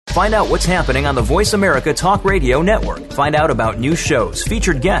Find out what's happening on the Voice America Talk Radio Network. Find out about new shows,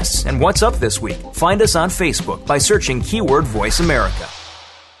 featured guests, and what's up this week. Find us on Facebook by searching keyword Voice America.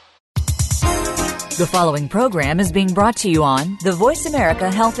 The following program is being brought to you on the Voice America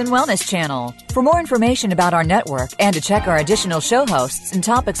Health and Wellness Channel. For more information about our network and to check our additional show hosts and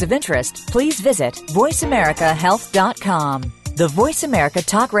topics of interest, please visit voiceamericahealth.com. The Voice America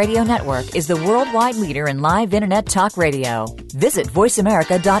Talk Radio Network is the worldwide leader in live Internet talk radio. Visit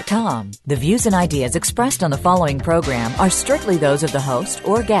voiceamerica.com. The views and ideas expressed on the following program are strictly those of the host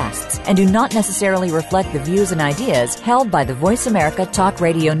or guests and do not necessarily reflect the views and ideas held by the Voice America Talk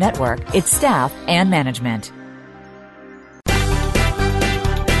Radio Network, its staff, and management.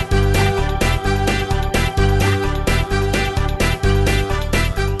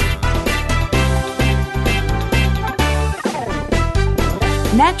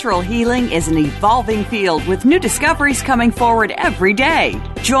 Natural healing is an evolving field with new discoveries coming forward every day.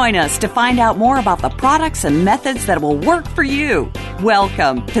 Join us to find out more about the products and methods that will work for you.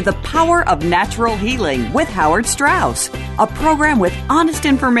 Welcome to The Power of Natural Healing with Howard Strauss, a program with honest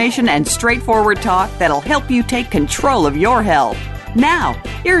information and straightforward talk that'll help you take control of your health. Now,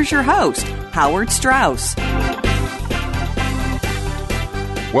 here's your host, Howard Strauss.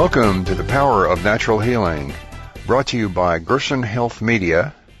 Welcome to The Power of Natural Healing, brought to you by Gerson Health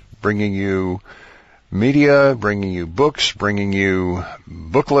Media, bringing you media, bringing you books, bringing you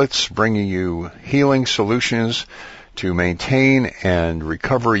booklets, bringing you healing solutions to maintain and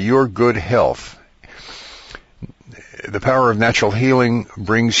recover your good health. The Power of Natural Healing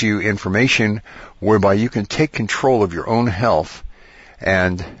brings you information whereby you can take control of your own health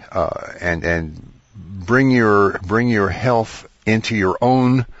and bring your health into your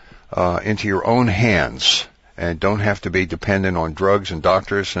own hands, and don't have to be dependent on drugs and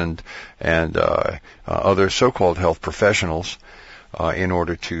doctors and other so-called health professionals in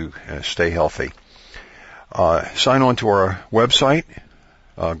order to stay healthy. Sign on to our website,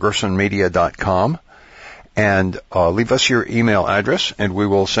 gersonmedia.com, and leave us your email address, and we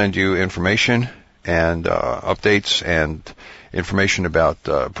will send you information and updates and information about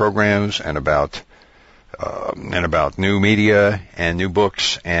programs and about new media and new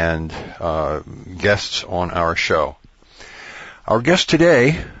books and guests on our show. Our guest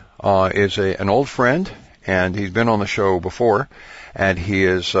today is an old friend, and he's been on the show before, and he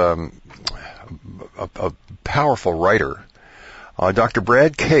is a powerful writer. Dr.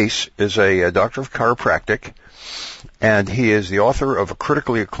 Brad Case is a doctor of chiropractic, and he is the author of a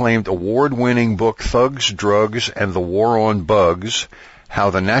critically acclaimed award-winning book, Thugs, Drugs, and the War on Bugs: How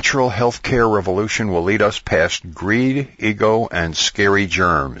the Natural Healthcare Revolution Will Lead Us Past Greed, Ego, and Scary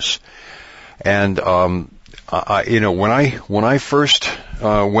Germs. And when I first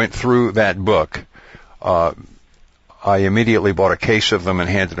went through that book, I immediately bought a case of them and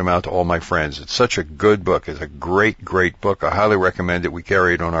handed them out to all my friends. It's such a good book. It's a great, great book. I highly recommend it. We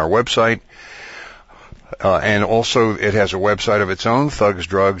carry it on our website. And also it has a website of its own, Thugs,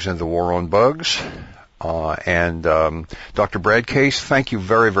 Drugs, and the War on Bugs. Dr. Brad Case, thank you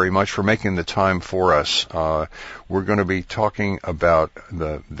very, very much for making the time for us. We're going to be talking about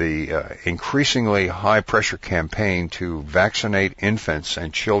the increasingly high-pressure campaign to vaccinate infants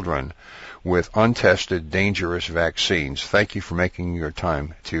and children with untested, dangerous vaccines. Thank you for making your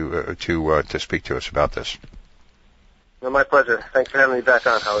time to speak to us about this. Well, my pleasure. Thanks for having me back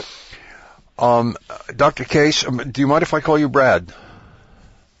on, Howard. Dr. Case, do you mind if I call you Brad?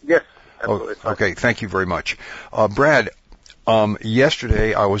 Yes. Absolutely. Oh, okay, thank you very much, Brad.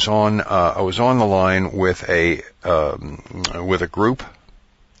 Yesterday I was on the line with a group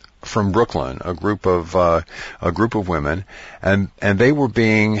from Brooklyn, a group of women, and they were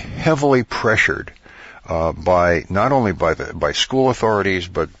being heavily pressured by not only by school authorities,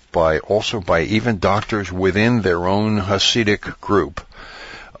 but also by even doctors within their own Hasidic group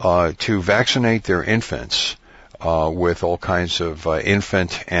to vaccinate their infants with all kinds of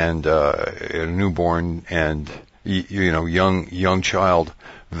infant and newborn and young child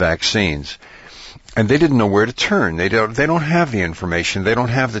vaccines. And they didn't know where to turn. They don't have the information. They don't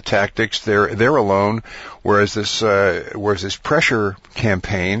have the tactics. They're alone. Whereas this pressure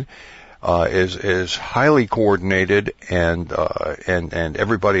campaign is highly coordinated, and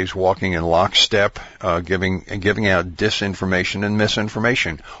everybody's walking in lockstep, giving out disinformation and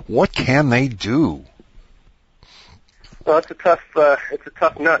misinformation. What can they do? Well, it's a tough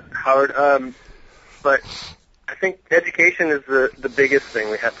nut, Howard. But I think education is the biggest thing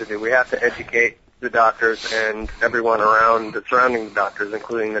we have to do. We have to educate the doctors and everyone surrounding the doctors,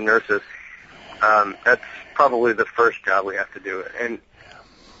 including the nurses. That's probably the first job we have to do. And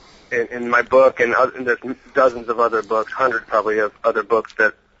in my book, and there's dozens of other books, hundreds probably of other books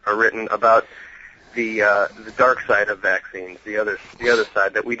that are written about the dark side of vaccines, the other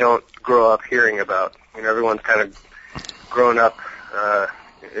side that we don't grow up hearing about. You know, everyone's kind of grown up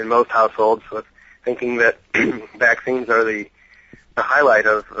in most households with thinking that vaccines are the highlight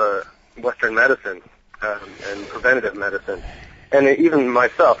of Western medicine and preventative medicine. And even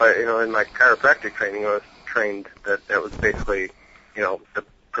myself, in my chiropractic training, I was trained that was basically, the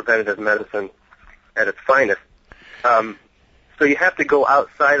preventative medicine at its finest. So you have to go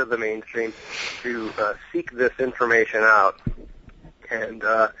outside of the mainstream to seek this information out, and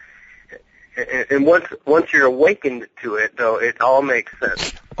once you're awakened to it, though, it all makes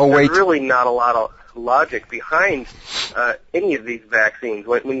sense. Oh, wait. There's really not a lot of logic behind any of these vaccines.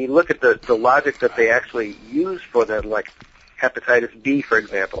 When you look at the logic that they actually use for them, like hepatitis B, for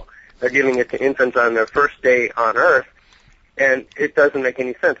example, they're giving it to infants on their first day on Earth, and it doesn't make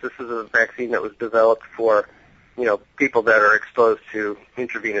any sense. This is a vaccine that was developed for, people that are exposed to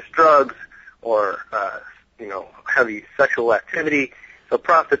intravenous drugs or, heavy sexual activity, so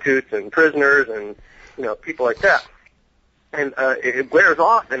prostitutes and prisoners and, people like that. And it wears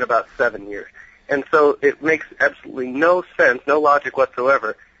off in about 7 years. And so it makes absolutely no sense, no logic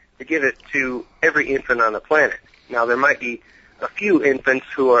whatsoever, to give it to every infant on the planet. Now, there might be a few infants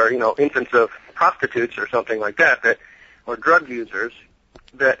who are, infants of prostitutes or something like that, or drug users,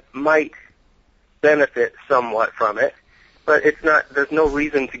 that might benefit somewhat from it, but there's no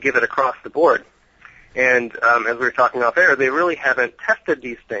reason to give it across the board. And as we were talking off air, they really haven't tested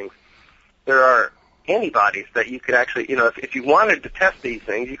these things. There are antibodies that you could actually, if you wanted to test these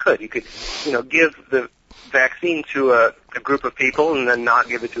things, you could. You could, give the vaccine to a group of people and then not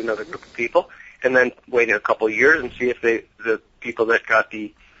give it to another group of people, and then wait a couple of years and see if the people that got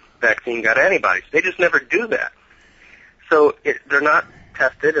the vaccine got antibodies. They just never do that. So they're not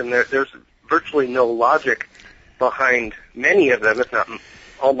tested, and there's virtually no logic behind many of them, if not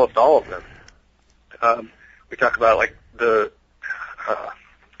almost all of them. We talk about like the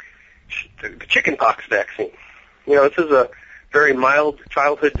chickenpox vaccine. This is a very mild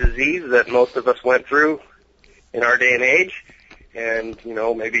childhood disease that most of us went through in our day and age, and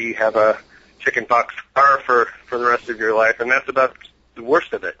maybe you have a chickenpox scar for the rest of your life, and that's about the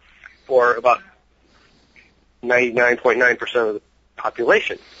worst of it for about 99.9% of the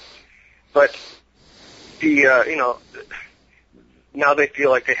population. But now they feel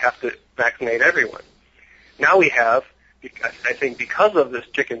like they have to vaccinate everyone. Now we have, I think because of this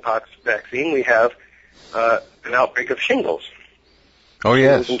chickenpox vaccine, we have an outbreak of shingles. Oh,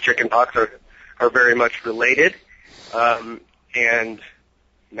 yes. Shingles and chickenpox are very much related, and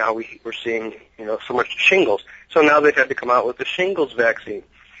now we're seeing, so much shingles. So now they've had to come out with the shingles vaccine.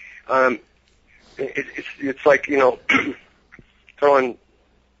 It's like, throwing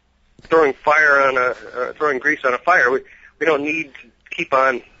fire on throwing grease on a fire. We don't need to keep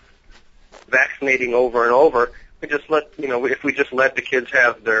on vaccinating over and over. We just if we just let the kids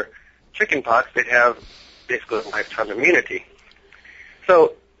have their chickenpox, they'd have basically a lifetime immunity.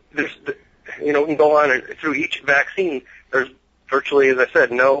 So we can go on and through each vaccine. There's virtually, as I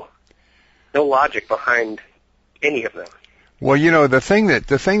said, no logic behind any of them. Well, the thing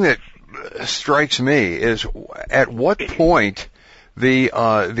that strikes me is at what point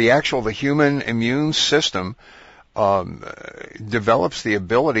the human immune system develops the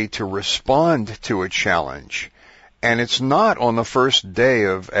ability to respond to a challenge, and it's not on the first day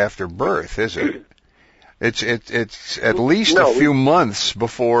after birth, is it? It's at least a few months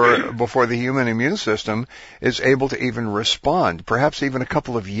before the human immune system is able to even respond, perhaps even a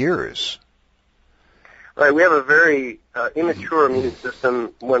couple of years. Right, we have a very immature immune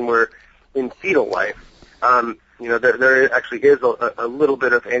system when we're in fetal life. There actually is a little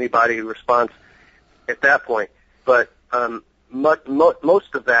bit of antibody response at that point, but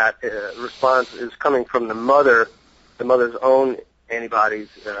most of that response is coming from the mother's own antibodies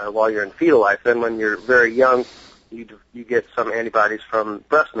while you're in fetal life. Then when you're very young, you get some antibodies from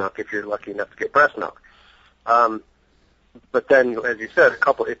breast milk if you're lucky enough to get breast milk. But then, as you said,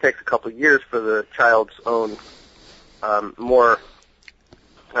 it takes a couple of years for the child's own more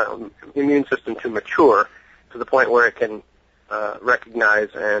immune system to mature to the point where it can recognize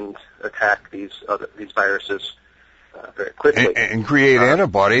and attack these viruses very quickly and create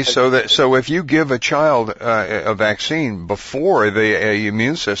antibodies. So if you give a child a vaccine before the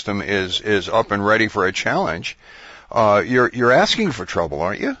immune system is up and ready for a challenge, you're asking for trouble,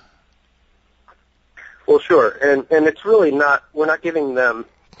 aren't you? Well, sure, and it's really not. We're not giving them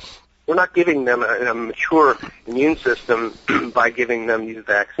a mature immune system by giving them these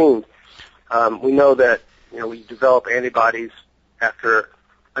vaccines. We know that we develop antibodies after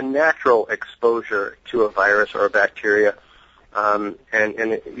a natural exposure to a virus or a bacteria,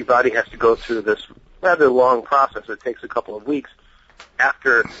 and your body has to go through this rather long process. It takes a couple of weeks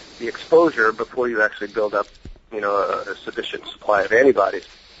after the exposure before you actually build up, a sufficient supply of antibodies.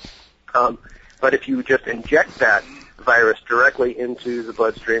 But if you just inject that virus directly into the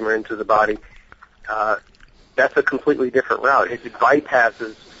bloodstream or into the body, that's a completely different route. It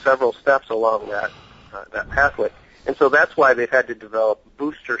bypasses several steps along that pathway. And so that's why they've had to develop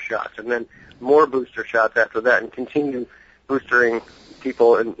booster shots and then more booster shots after that and continue boostering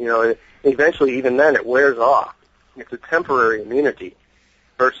people. And, eventually even then it wears off. It's a temporary immunity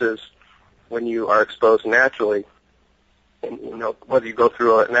versus when you are exposed naturally. And, whether you go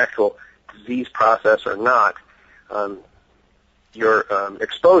through an actual disease process or not, your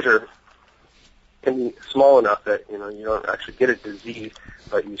exposure can be small enough that, you don't actually get a disease,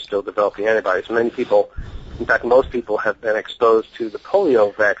 but you still develop the antibodies. Many people, in fact, most people have been exposed to the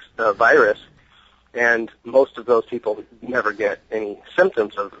polio virus, and most of those people never get any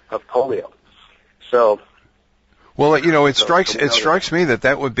symptoms of polio. So, well, it strikes me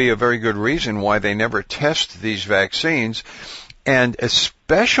that would be a very good reason why they never test these vaccines, and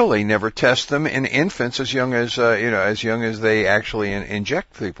especially never test them in infants as young as they actually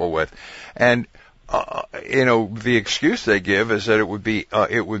inject people with. And the excuse they give is that it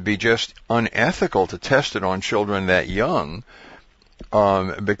would be just unethical to test it on children that young,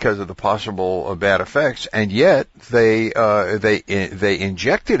 because of the possible bad effects, and yet they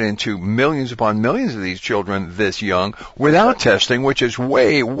inject it into millions upon millions of these children this young without testing, which is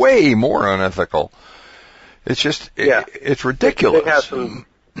way, way more unethical. It's just, it's ridiculous. They have some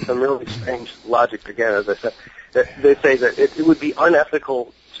really strange logic, again, as I said. They say that it would be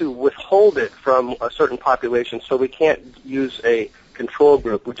unethical to withhold it from a certain population, so we can't use a control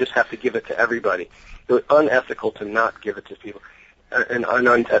group. We just have to give it to everybody. It's unethical to not give it to people. An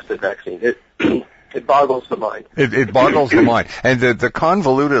untested vaccine. It boggles the mind. It boggles the mind. And the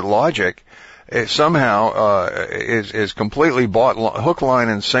convoluted logic somehow is completely bought hook, line,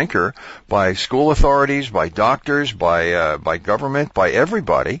 and sinker by school authorities, by doctors, by government, by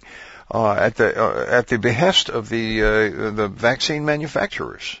everybody, at the behest of the vaccine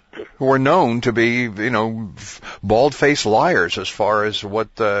manufacturers, who are known to be, bald-faced liars as far as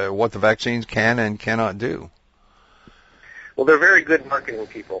what the vaccines can and cannot do. Well, they're very good marketing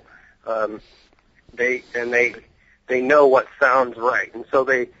people. They know what sounds right, and so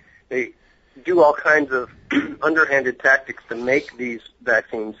they do all kinds of underhanded tactics to make these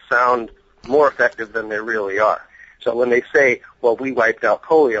vaccines sound more effective than they really are. So when they say, "Well, we wiped out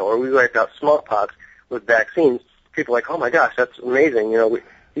polio" or "We wiped out smallpox with vaccines," people are like, "Oh my gosh, that's amazing!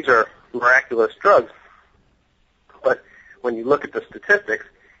 These are miraculous drugs." But when you look at the statistics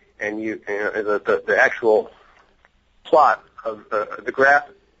and the actual plot of the graph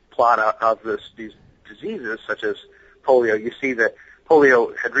plot of these diseases, such as polio, you see that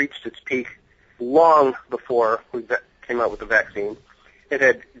polio had reached its peak long before we came out with the vaccine. It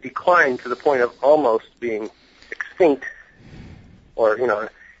had declined to the point of almost being extinct, or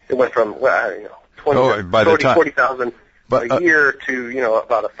it went from 40,000 a year to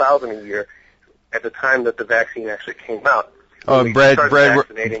about 1,000 a year at the time that the vaccine actually came out.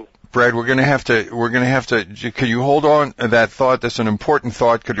 Brad, we're going to have to, could you hold on to that thought? That's an important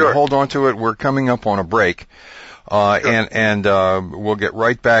thought. Could you hold on to it? We're coming up on a break. And we'll get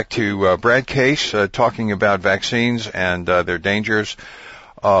right back to Brad Case talking about vaccines and their dangers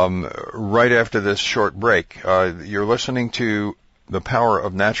right after this short break. You're listening to The Power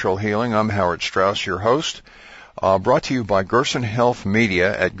of Natural Healing. I'm Howard Strauss, your host. Brought to you by Gerson Health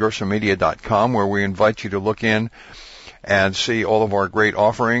Media at gersonmedia.com, where we invite you to look in and see all of our great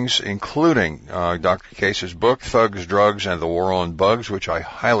offerings, including Dr. Case's book, Thugs, Drugs, and the War on Bugs, which I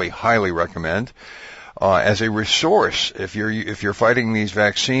highly, highly recommend as a resource if you're fighting these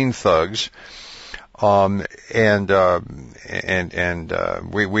vaccine thugs. We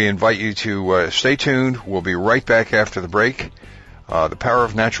invite you to stay tuned. We'll be right back after the break. The Power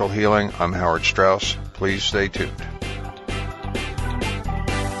of Natural Healing. I'm Howard Strauss. Please stay tuned.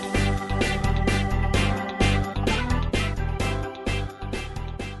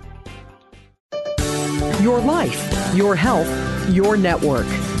 Your life, your health, your network.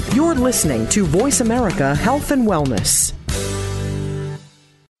 You're listening to Voice America Health and Wellness.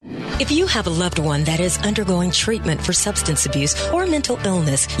 If you have a loved one that is undergoing treatment for substance abuse or mental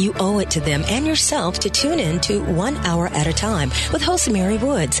illness, you owe it to them and yourself to tune in to 1 Hour at a Time with host Mary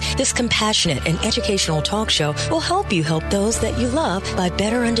Woods. This compassionate and educational talk show will help you help those that you love by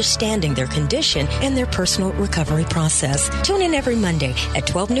better understanding their condition and their personal recovery process. Tune in every Monday at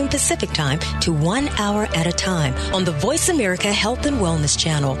 12 noon Pacific Time to 1 Hour at a Time on the Voice America Health and Wellness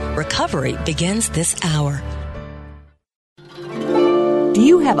channel. Recovery begins this hour. Do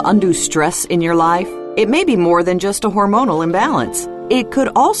you have undue stress in your life? It may be more than just a hormonal imbalance. It could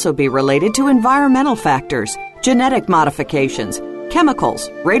also be related to environmental factors, genetic modifications, chemicals,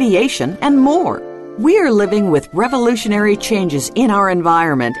 radiation, and more. We are living with revolutionary changes in our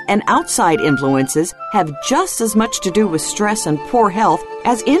environment, and outside influences have just as much to do with stress and poor health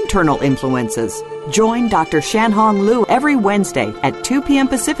as internal influences. Join Dr. Shanhong Lu every Wednesday at 2 p.m.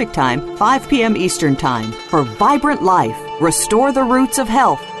 Pacific Time, 5 p.m. Eastern Time for Vibrant Life, Restore the Roots of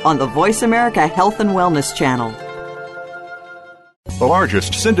Health on the Voice America Health and Wellness Channel. The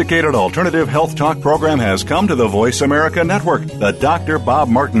largest syndicated alternative health talk program has come to the Voice America Network. The Dr. Bob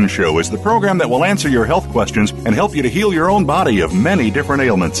Martin Show is the program that will answer your health questions and help you to heal your own body of many different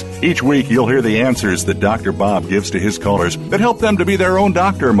ailments. Each week, you'll hear the answers that Dr. Bob gives to his callers that help them to be their own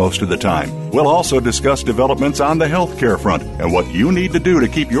doctor most of the time. We'll also discuss developments on the healthcare front and what you need to do to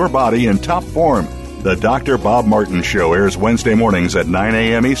keep your body in top form. The Dr. Bob Martin Show airs Wednesday mornings at 9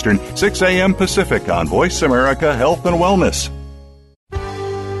 a.m. Eastern, 6 a.m. Pacific on Voice America Health and Wellness.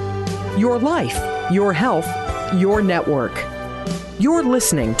 Your life, your health, your network. You're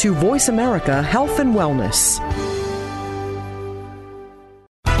listening to Voice America Health and Wellness.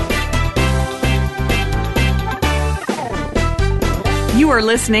 You are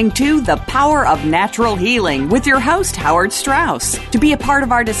listening to The Power of Natural Healing with your host, Howard Strauss. To be a part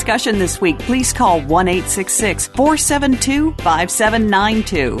of our discussion this week, please call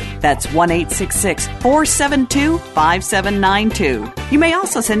 1-866-472-5792. That's 1-866-472-5792. You may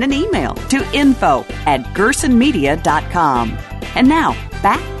also send an email to info@gersonmedia.com. And now,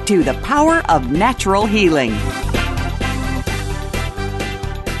 back to The Power of Natural Healing.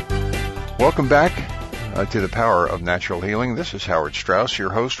 Welcome back to The Power of Natural Healing. This is Howard Strauss, your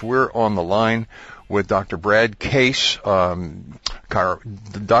host. We're on the line with Dr. Brad Case, doctor of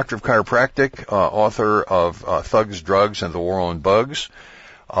chiropractic, author of Thugs, Drugs, and the War on Bugs,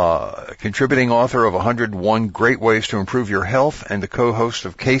 contributing author of 101 Great Ways to Improve Your Health, and the co-host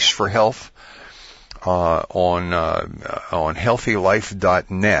of Case for Health on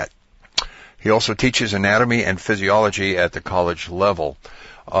healthylife.net. He also teaches anatomy and physiology at the college level.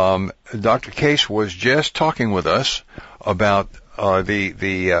 Dr. Case was just talking with us about the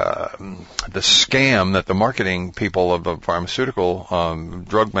scam that the marketing people of the pharmaceutical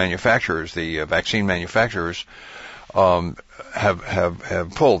drug manufacturers, the vaccine manufacturers, have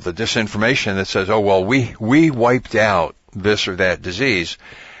pulled. The disinformation that says, "Oh well, we wiped out this or that disease,"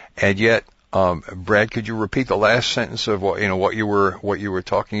 and yet, Brad, could you repeat the last sentence of what you were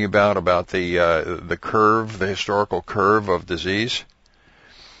talking about the curve, the historical curve of disease?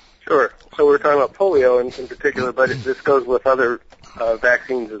 Sure. So we're talking about polio in particular, but this goes with other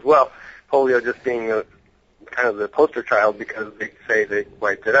vaccines as well. Polio just being kind of the poster child because they say they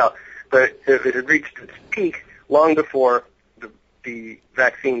wiped it out. But it had reached its peak long before the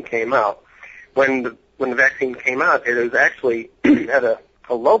vaccine came out. When the vaccine came out, it was actually at a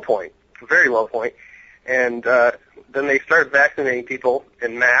low point, a very low point, and then they started vaccinating people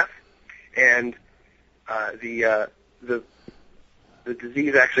en masse, and the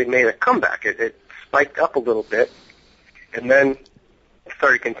disease actually made a comeback. It spiked up a little bit, and then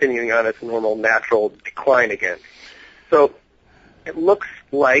started continuing on its normal natural decline again. So it looks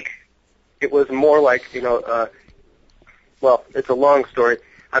like it was more like, well, it's a long story.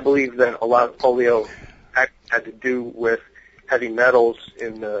 I believe that a lot of polio had to do with heavy metals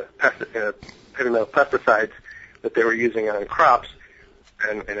in the heavy metal pesticides that they were using on crops,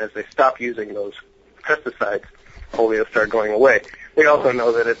 and as they stopped using those pesticides, polio started going away. We also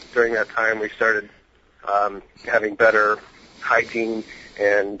know that during that time we started having better hygiene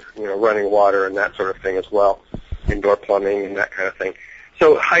and running water and that sort of thing as well, indoor plumbing and that kind of thing.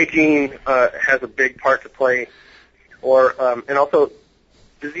 So hygiene has a big part to play, and also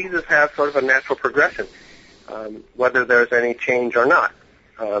diseases have sort of a natural progression, whether there's any change or not.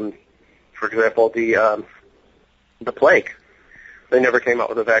 For example, the plague. They never came out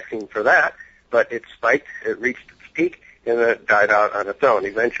with a vaccine for that, but it spiked, it reached its peak, and then it died out on its own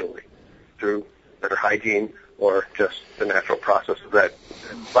eventually through better hygiene or just the natural process of that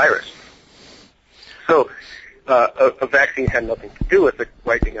virus. So a vaccine had nothing to do with the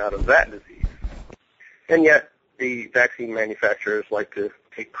wiping out of that disease. And yet the vaccine manufacturers like to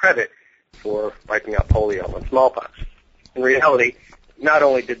take credit for wiping out polio and smallpox. In reality, not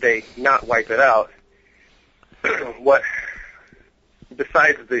only did they not wipe it out,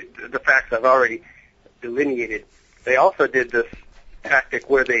 besides the facts I've already delineated, they also did this tactic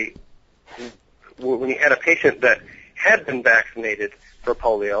where when you had a patient that had been vaccinated for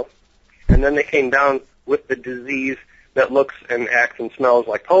polio, and then they came down with the disease that looks and acts and smells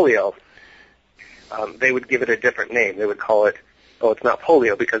like polio, they would give it a different name. They would call it oh, it's not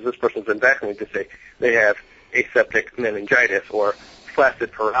polio because this person's been vaccinated, to say they have aseptic meningitis or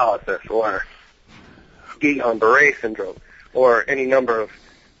flaccid paralysis or Guillain-Barré syndrome or any number of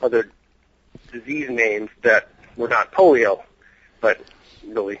other disease names that were not polio, but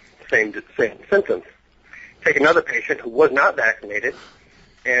really same symptoms. Take another patient who was not vaccinated,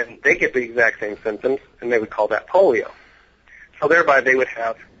 and they get the exact same symptoms, and they would call that polio. So thereby they would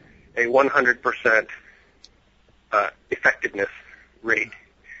have a 100% effectiveness rate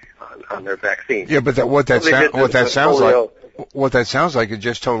on their vaccine. Yeah, but what that sounds like is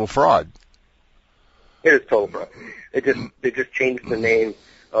just total fraud. It is total fraud. They just changed the name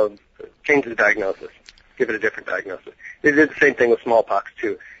changed the diagnosis, give it a different diagnosis. They did the same thing with smallpox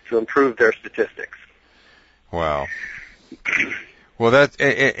too, to improve their statistics. Wow. Well,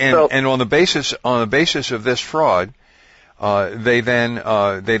 and on the basis of this fraud, they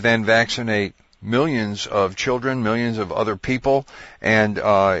then vaccinate millions of children, millions of other people, and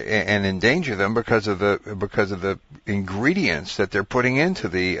endanger them because of the ingredients that they're putting into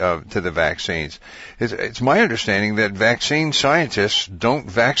the vaccines. It's my understanding that vaccine scientists don't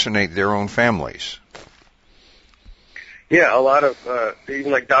vaccinate their own families. Yeah, a lot of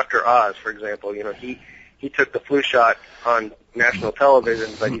even like Dr. Oz, for example, he took the flu shot on national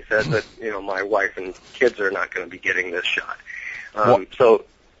television, but he said that my wife and kids are not going to be getting this shot. So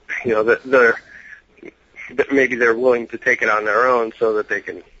maybe they're willing to take it on their own so that they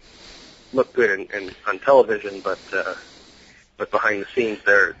can look good and on television, but behind the scenes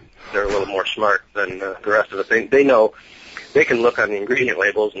they're a little more smart than the rest of us. They know they can look on the ingredient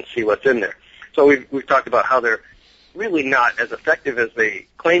labels and see what's in there. So we've talked about how they're really not as effective as they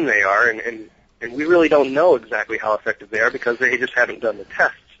claim they are, and we really don't know exactly how effective they are because they just haven't done the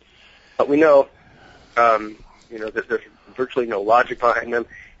tests. But we know, that there's virtually no logic behind them,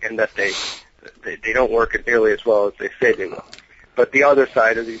 and that they don't work nearly as well as they say they will. But the other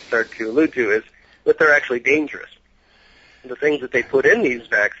side, as you start to allude to, is that they're actually dangerous. The things that they put in these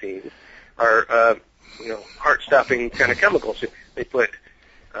vaccines are, heart-stopping kind of chemicals. They put,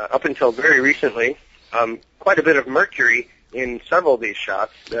 up until very recently, quite a bit of mercury in several of these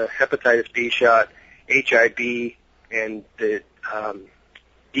shots. The hepatitis B shot, HIB, and the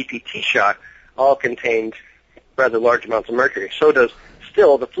DPT shot all contained rather large amounts of mercury. So does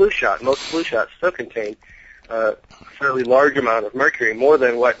still the flu shot. Most flu shots still contain a fairly large amount of mercury, more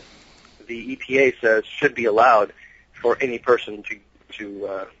than what the EPA says should be allowed for any person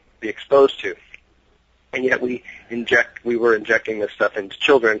to be exposed to. And yet we were injecting this stuff into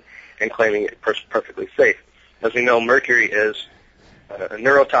children and claiming it perfectly safe. As we know, mercury is a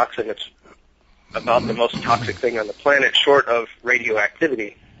neurotoxin. It's about the most toxic thing on the planet, short of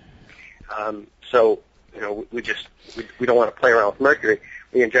radioactivity. We don't want to play around with mercury.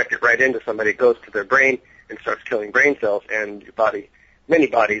 We inject it right into somebody. It goes to their brain and starts killing brain cells. And your body, many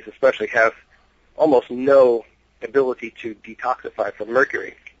bodies especially, have almost no ability to detoxify from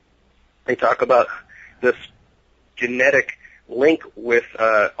mercury. They talk about this genetic link with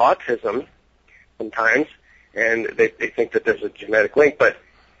autism sometimes, and they think that there's a genetic link,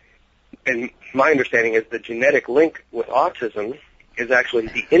 and my understanding is the genetic link with autism is actually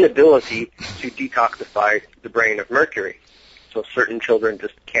the inability to detoxify the brain of mercury. So certain children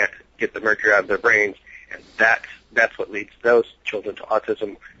just can't get the mercury out of their brains, and that's what leads those children to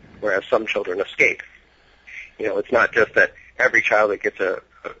autism, whereas some children escape. It's not just that every child that gets a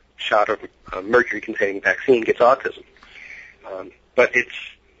shot of a mercury-containing vaccine gets autism, but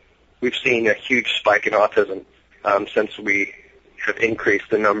we've seen a huge spike in autism since we have increased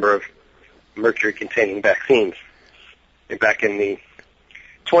the number of mercury-containing vaccines. And back in the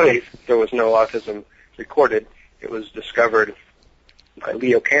 20s, there was no autism recorded. It was discovered by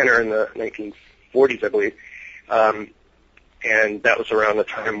Leo Kanner in the 1940s, I believe, and that was around the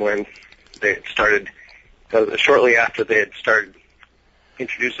time when they had started, shortly after they had started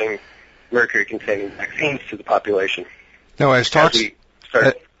introducing mercury-containing vaccines to the population. Now, as we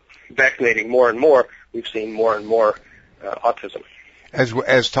started vaccinating more and more, we've seen more and more autism.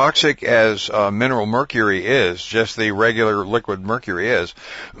 As toxic as mineral mercury is, just the regular liquid mercury is,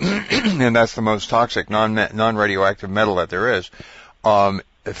 and that's the most toxic non-radioactive metal that there is.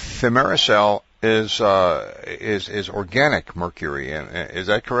 Thimerosal is organic mercury. Is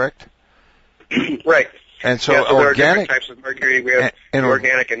that correct? Right. And so, so there organic are different types of mercury. We have the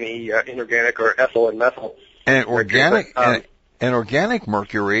organic and the inorganic, or ethyl and methyl. And organic And organic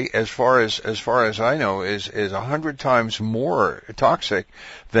mercury, as far as I know, is 100 times more toxic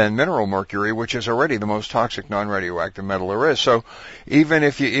than mineral mercury, which is already the most toxic non-radioactive metal there is. So even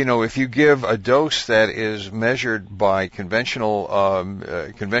if if you give a dose that is measured by conventional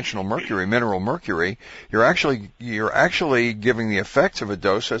mercury, mineral mercury, you're actually giving the effects of a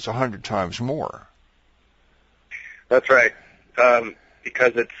dose that's 100 times more. That's right.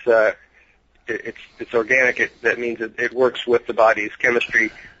 Because it's organic. That means it works with the body's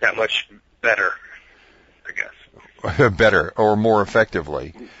chemistry that much better, I guess. Better or more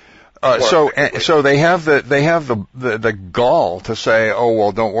effectively. So they have the gall to say, oh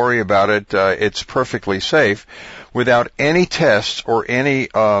well, don't worry about it. It's perfectly safe, without any tests or any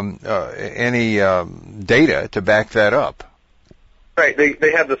data to back that up. Right.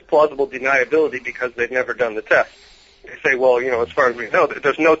 They have this plausible deniability because they've never done the test. They say, well, as far as we know,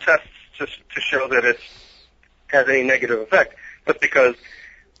 there's no tests to show that it has any negative effect. That's because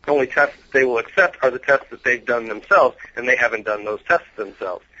the only tests they will accept are the tests that they've done themselves, and they haven't done those tests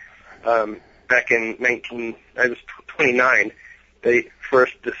themselves. Back in 1929, they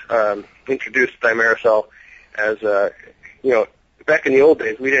first introduced thimerosal as back in the old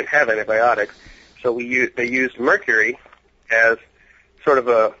days, we didn't have antibiotics, so they used mercury as sort of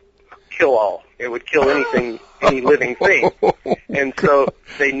a kill-all. It would kill any living thing. And so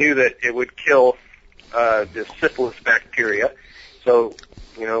they knew that it would kill the syphilis bacteria. So,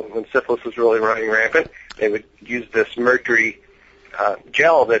 when syphilis was really running rampant, they would use this mercury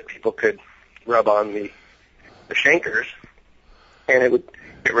gel that people could rub on the chancres, and it would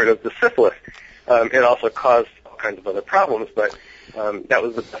get rid of the syphilis. It also caused all kinds of other problems, but that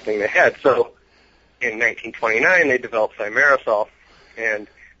was the best thing they had. So in 1929, they developed thimerosal, and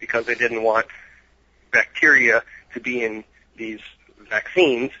because they didn't want bacteria to be in these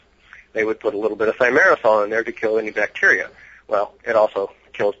vaccines, they would put a little bit of thimerosal in there to kill any bacteria. Well, it also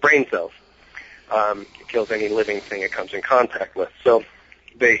kills brain cells. It kills any living thing it comes in contact with. So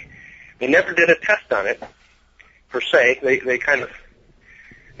they never did a test on it per se. They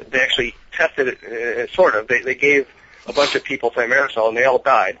actually tested it sort of. They gave a bunch of people thimerosal and they all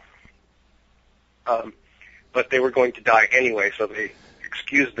died. But they were going to die anyway, so they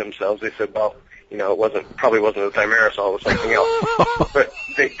excused themselves. They said, well, it probably wasn't the thimerosal, it was something else. But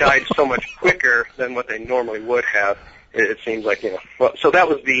they died so much quicker than what they normally would have. It seems like, well, so that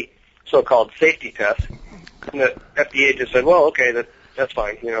was the so-called safety test. And the FDA just said, well, okay, that's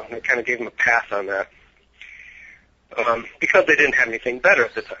fine. They kind of gave them a pass on that. Because they didn't have anything better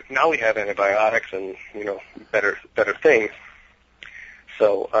at the time. Now we have antibiotics and, better things.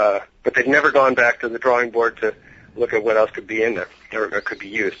 So, but they've never gone back to the drawing board to look at what else could be in there or could be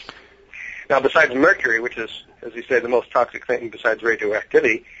used. Now, besides mercury, which is, as you say, the most toxic thing besides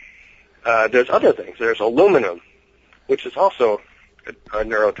radioactivity, there's other things. There's aluminum, which is also a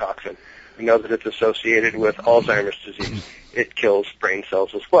neurotoxin. We know that it's associated with Alzheimer's disease. It kills brain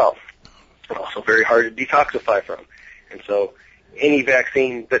cells as well. It's also very hard to detoxify from. And so any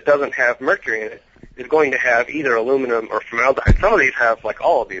vaccine that doesn't have mercury in it is going to have either aluminum or formaldehyde. Some of these have,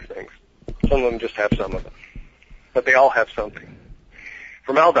 all of these things. Some of them just have some of them. But they all have something.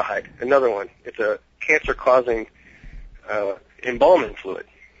 Formaldehyde, another one. It's a cancer-causing embalming fluid.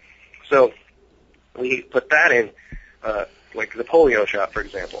 So we put that in, like the polio shot, for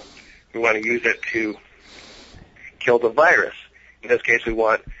example. We want to use it to kill the virus. In this case, we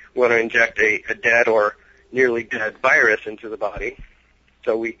want to inject a dead or nearly dead virus into the body.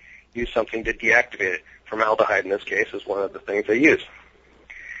 So we use something to deactivate it. Formaldehyde, in this case, is one of the things they use.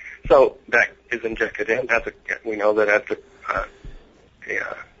 So that is injected in. We know that that's a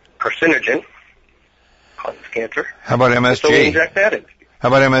carcinogen, causes cancer. How about MSG? So we inject that in. How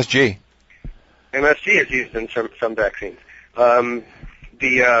about MSG? MSG is used in some vaccines.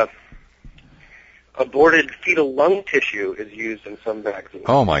 The aborted fetal lung tissue is used in some vaccines.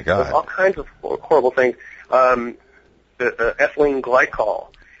 Oh my God! There's all kinds of horrible things. The ethylene glycol,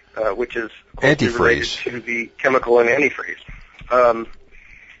 which is closely related to the chemical in antifreeze.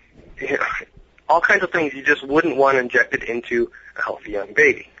 All kinds of things you just wouldn't want injected into a healthy young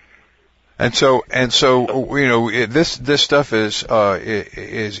baby. And so, this stuff is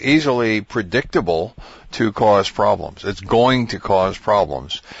easily predictable to cause problems. It's going to cause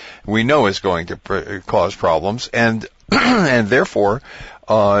problems. We know it's going to cause problems, and and therefore,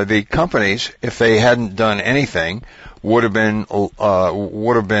 the companies, if they hadn't done anything, would have been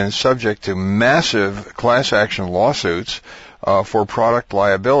subject to massive class action lawsuits for product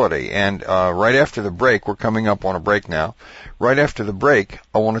liability. And right after the break, we're coming up on a break now. Right after the break,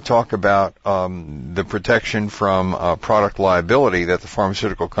 I want to talk about the protection from product liability that the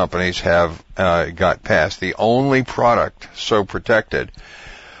pharmaceutical companies have got passed. The only product so protected.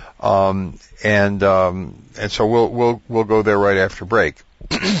 And so we'll go there right after break.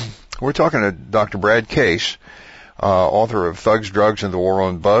 We're talking to Dr. Brad Case, author of Thugs, Drugs, and the War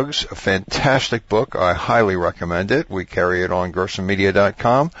on Bugs, a fantastic book. I highly recommend it. We carry it on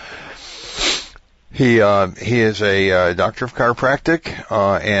GersonMedia.com. He is a doctor of chiropractic,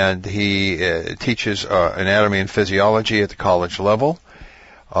 and he teaches anatomy and physiology at the college level.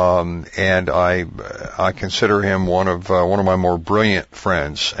 And I consider him one of my more brilliant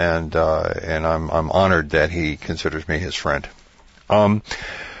friends, and I'm honored that he considers me his friend.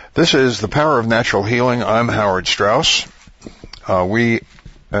 This is The Power of Natural Healing. I'm Howard Strauss. We're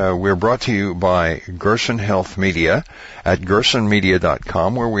brought to you by Gerson Health Media at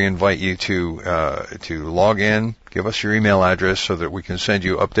GersonMedia.com, where we invite you to log in, give us your email address so that we can send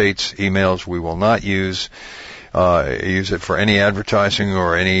you updates, emails. We will not use it for any advertising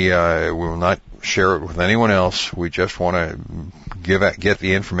or we will not share it with anyone else. We just want to get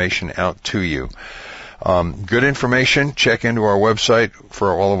the information out to you. Good information. Check into our website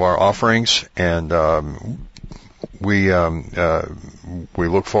for all of our offerings, and we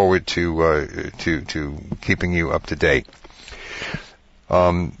look forward to keeping you up to date.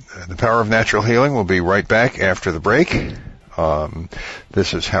 The Power of Natural Healing will be right back after the break.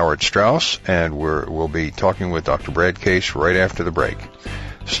 This is Howard Strauss, and we'll be talking with Dr. Brad Case right after the break.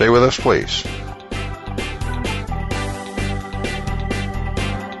 Stay with us, please.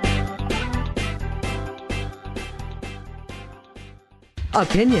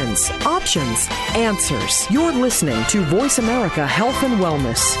 Opinions, options, answers. You're listening to Voice America Health and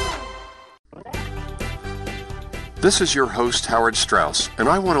Wellness. This is your host, Howard Strauss, and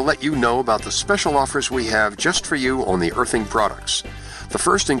I want to let you know about the special offers we have just for you on the earthing products. The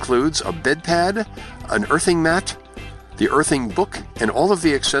first includes a bed pad, an earthing mat, the earthing book, and all of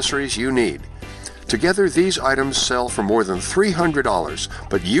the accessories you need. Together, these items sell for more than $300,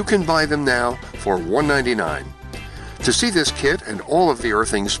 but you can buy them now for $199. To see this kit and all of the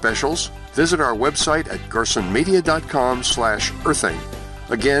earthing specials, visit our website at GersonMedia.com/earthing.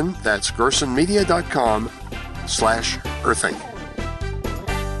 Again, that's GersonMedia.com/earthing.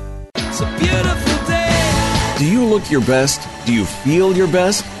 It's a beautiful day. Do you look your best? Do you feel your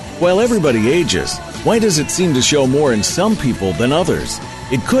best? Well, everybody ages. Why does it seem to show more in some people than others?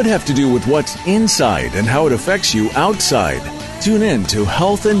 It could have to do with what's inside and how it affects you outside. Tune in to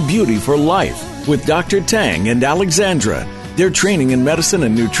Health and Beauty for Life with Dr. Tang and Alexandra. Their training in medicine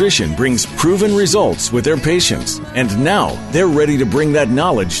and nutrition brings proven results with their patients, and now they're ready to bring that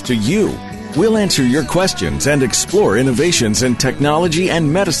knowledge to you. We'll answer your questions and explore innovations in technology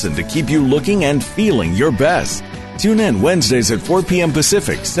and medicine to keep you looking and feeling your best. Tune in Wednesdays at 4 p.m.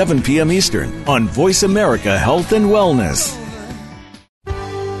 Pacific, 7 p.m. Eastern on Voice America Health and Wellness.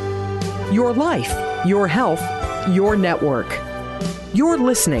 Your life, your health, your network. You're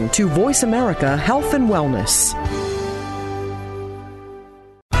listening to Voice America Health and Wellness.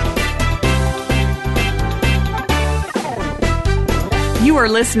 You are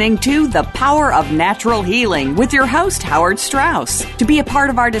listening to The Power of Natural Healing with your host, Howard Strauss. To be a part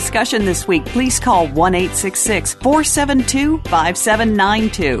of our discussion this week, please call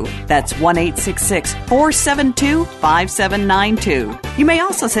 1-866-472-5792. That's 1-866-472-5792. You may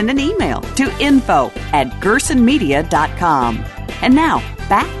also send an email to info@GersonMedia.com. And now,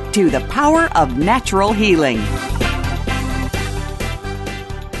 back to The Power of Natural Healing.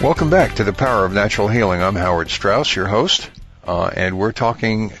 Welcome back to The Power of Natural Healing. I'm Howard Strauss, your host. And we're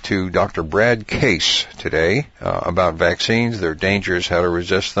talking to Dr. Brad Case today about vaccines, their dangers, how to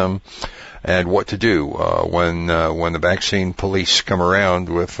resist them, and what to do when the vaccine police come around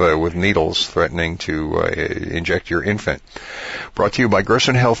with needles threatening to inject your infant. Brought to you by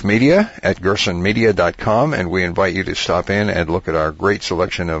Gerson Health Media at GersonMedia.com, and we invite you to stop in and look at our great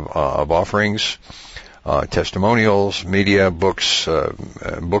selection of offerings, testimonials, media, books,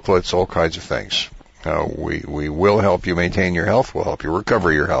 booklets, all kinds of things. We will help you maintain your health. We'll help you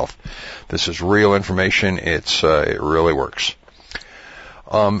recover your health. This is real information. It really works.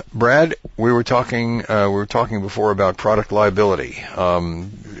 Brad, we were talking before about product liability. So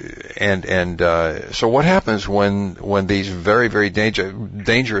what happens when these very, very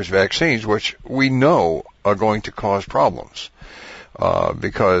dangerous vaccines, which we know are going to cause problems,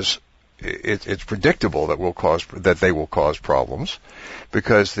 because it's predictable that they will cause problems,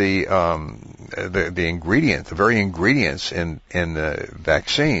 because the very ingredients in the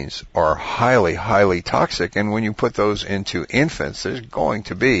vaccines are highly toxic, and when you put those into infants, there's going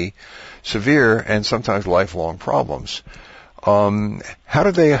to be severe and sometimes lifelong problems. How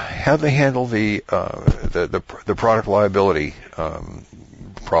do they handle the product liability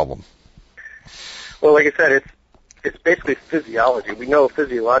problem? Well, like I said, it's basically physiology. We know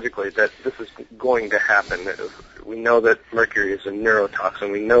physiologically that this is going to happen. We know that mercury is a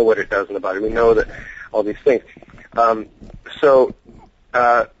neurotoxin. We know what it does in the body. We know that all these things. So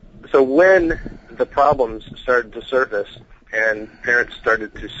when the problems started to surface and parents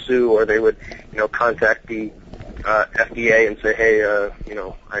started to sue, or they would, contact the FDA and say, hey,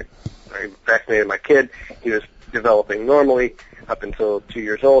 I vaccinated my kid. He was developing normally up until 2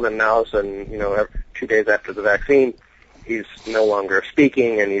 years old, and now all of a sudden, 2 days after the vaccine, he's no longer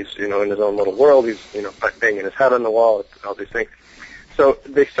speaking, and he's, in his own little world. He's, banging his head on the wall, all these things. So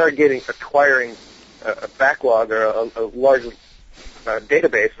they start acquiring a backlog, or a large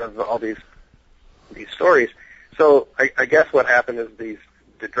database of all these stories. So I guess what happened is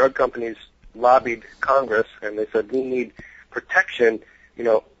the drug companies lobbied Congress, and they said, we need protection.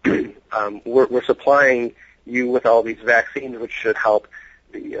 We're supplying you with all these vaccines, which should help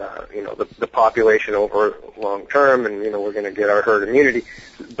the population over long term, and we're going to get our herd immunity,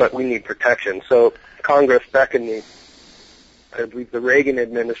 but we need protection. So Congress, back in I believe the Reagan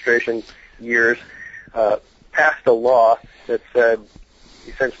administration years, passed a law that said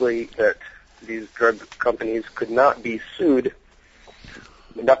essentially that these drug companies could not be sued,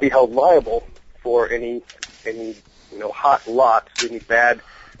 would not be held liable for any hot lots, any bad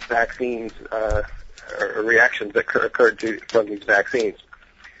vaccines or reactions that occurred from these vaccines.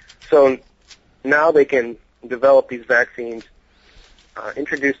 So now they can develop these vaccines,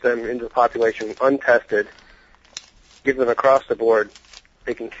 introduce them into the population untested, give them across the board.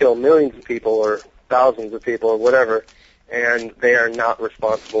 They can kill millions of people or thousands of people or whatever, and they are not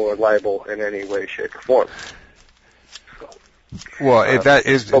responsible or liable in any way, shape, or form. Well,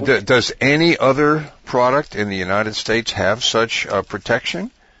 does any other product in the United States have such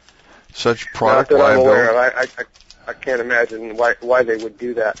protection, such product liability? Not that I'm aware of. I can't imagine why they would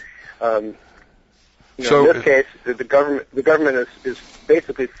do that. In this case, the government is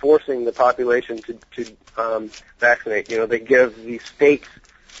basically forcing the population to vaccinate. They give the states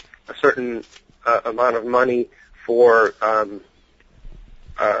a certain amount of money for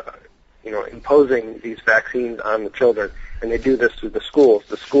imposing these vaccines on the children, and they do this through the schools.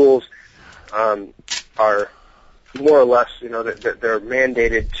 The schools are more or less, they're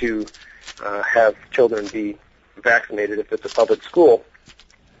mandated to have children be vaccinated if it's a public school.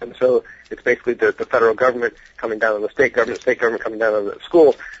 And so it's basically the federal government coming down on the state government coming down on the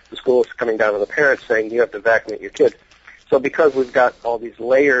schools coming down on the parents saying you have to vaccinate your kids. So because we've got all these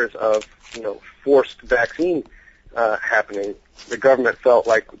layers of, forced vaccine happening, the government felt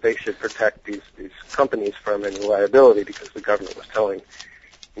like they should protect these companies from any liability because the government was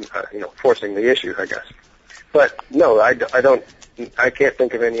forcing the issue, I guess. But no, I can't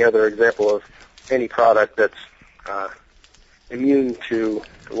think of any other example of any product that's immune to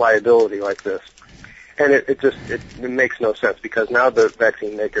liability like this. And it makes no sense, because now the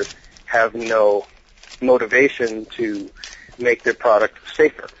vaccine makers have no motivation to make their product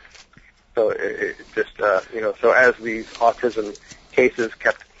safer. So so as these autism cases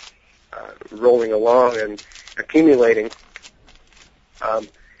kept rolling along and accumulating,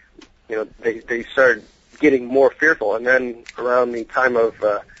 they started getting more fearful. And then around the time of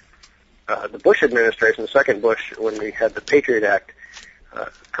the Bush administration, the second Bush, when we had the Patriot Act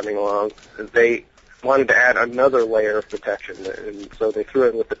coming along, they wanted to add another layer of protection, and so they threw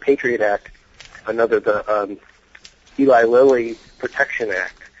in with the Patriot Act the Eli Lilly Protection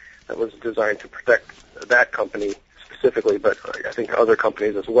Act that was designed to protect that company specifically, but I think other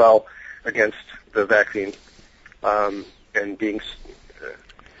companies as well, against the vaccine and having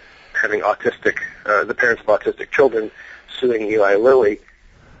the parents of autistic children suing Eli Lilly.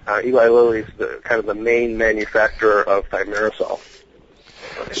 Eli Lilly is the main manufacturer of thimerosal.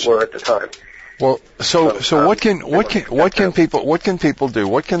 Were at the time. Well, so what can people do?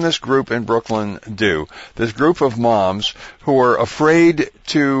 What can this group in Brooklyn do? This group of moms who are afraid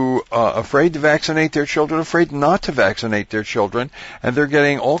to vaccinate their children, afraid not to vaccinate their children, and they're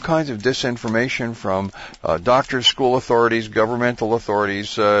getting all kinds of disinformation from doctors, school authorities, governmental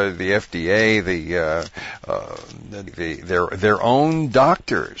authorities, the FDA, their own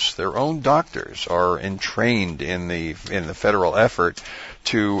doctors. Their own doctors are entrained in the federal effort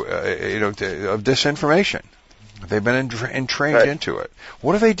of disinformation. They've been entrained into it.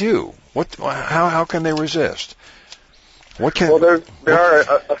 What do they do? How can they resist? Well, there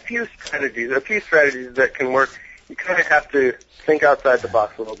are a few strategies that can work. You kind of have to think outside the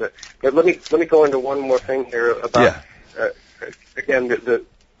box a little bit. But let me go into one more thing here about again the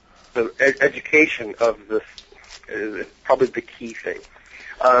education of this is probably the key thing.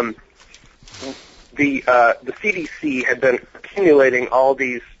 The CDC had been accumulating all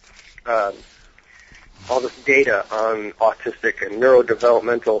this data on autistic and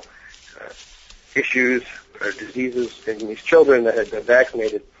neurodevelopmental issues or diseases in these children that had been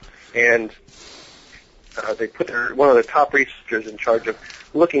vaccinated, and they put one of the top researchers in charge of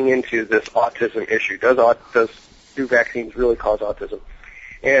looking into this autism issue. Do vaccines really cause autism?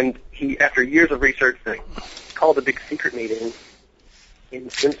 And he, after years of research, they called a big secret meeting in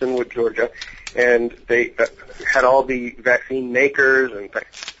Simpsonwood, Georgia, and they had all the vaccine makers and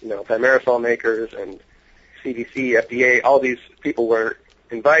thimerosal makers and CDC, FDA, all these people were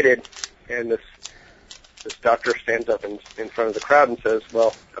invited, and this doctor stands up in front of the crowd and says,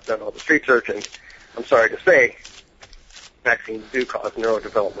 well, I've done all this research, and I'm sorry to say, vaccines do cause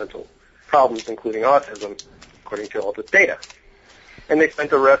neurodevelopmental problems, including autism, according to all this data. And they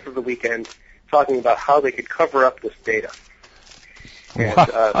spent the rest of the weekend talking about how they could cover up this data. And,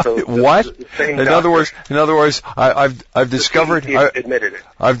 what? In other words, I've discovered admitted it.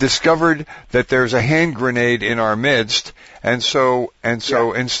 I've discovered that there's a hand grenade in our midst, and so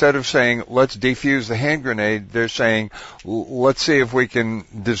instead of saying let's defuse the hand grenade, they're saying let's see if we can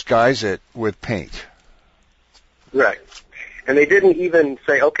disguise it with paint. Right. And they didn't even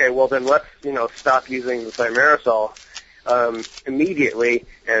say, okay, well then let's stop using the thimerosal immediately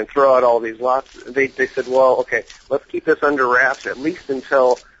and throw out all these lots. They said, well, okay, let's keep this under wraps at least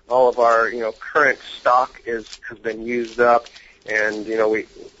until all of our current stock has been used up, and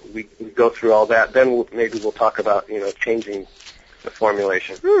we go through all that. Then maybe we'll talk about changing the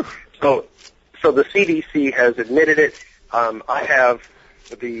formulation. So the CDC has admitted it. I have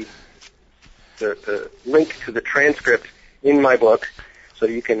the link to the transcript in my book, so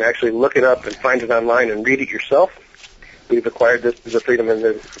you can actually look it up and find it online and read it yourself. We've acquired this through the Freedom of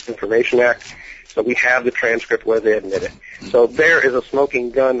Information Act, so we have the transcript where they admit it. So there is a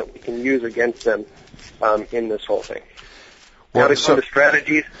smoking gun that we can use against them in this whole thing. Now to go to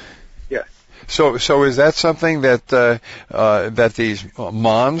strategies. Yeah. So is that something that that these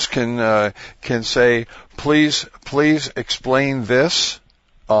moms can say, please explain this,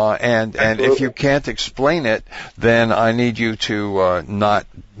 and if you can't explain it, then I need you to not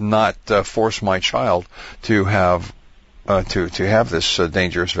force my child to have this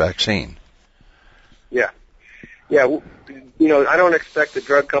dangerous vaccine. Yeah. I don't expect the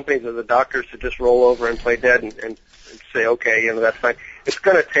drug companies or the doctors to just roll over and play dead and say, okay, that's fine. It's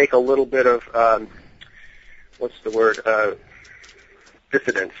going to take a little bit of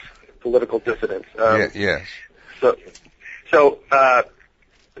dissidence, political dissidence. Yes. So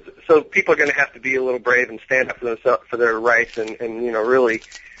people are going to have to be a little brave and stand up for themselves, for their rights, and really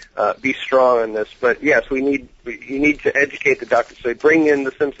be strong in this. But yes, you need to educate the doctors. So bring in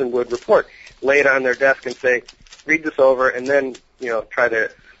the Simpsonwood report, lay it on their desk, and say, read this over, and then try to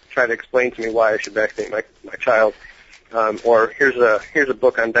explain to me why I should vaccinate my child. Or here's a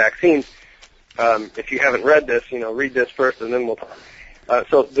book on vaccines. If you haven't read this, read this first, and then we'll talk.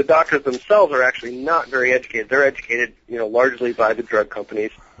 So the doctors themselves are actually not very educated. They're educated, largely by the drug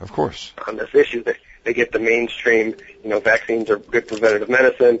companies. Of course. On this issue, they get the mainstream, vaccines are good preventative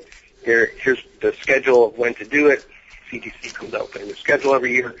medicine. Here's the schedule of when to do it. CDC comes out with a new schedule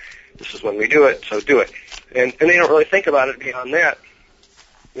every year. This is when we do it, so do it. And they don't really think about it beyond that.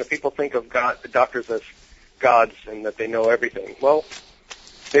 People think of the doctors as gods and that they know everything. Well,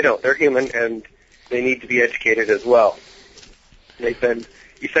 they don't. They're human, and they need to be educated as well. They've been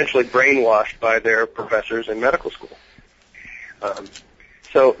essentially brainwashed by their professors in medical school.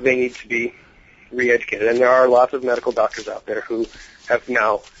 So they need to be re-educated. And there are lots of medical doctors out there who have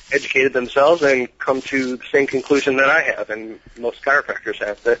now educated themselves and come to the same conclusion that I have, and most chiropractors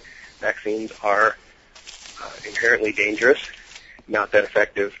have, that vaccines are inherently dangerous, not that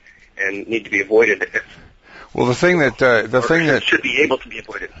effective, and need to be avoided. Well, the thing that should be able to be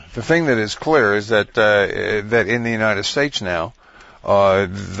avoided. The thing that is clear is that that in the United States now,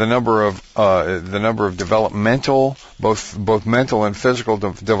 the number of developmental, both mental and physical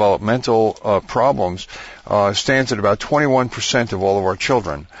developmental problems stands at about 21% of all of our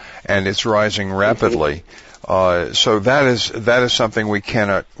children, and it's rising rapidly. So that is something we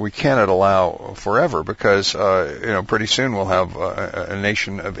cannot allow forever, because pretty soon we'll have a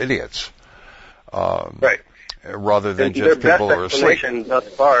nation of idiots. Right. Rather than just people who are asleep.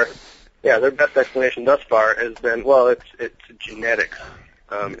 Their best explanation thus far has been, well, it's genetics.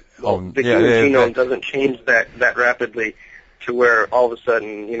 The human genome doesn't change that rapidly to where all of a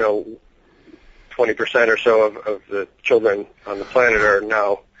sudden, 20% or so of the children on the planet are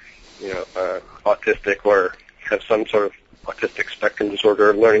now, autistic or have some sort of autistic spectrum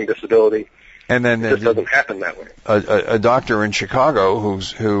disorder or learning disability. And then it just doesn't happen that way. A doctor in Chicago who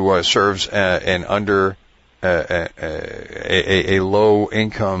serves an under a low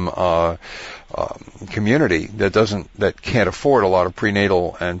income community that can't afford a lot of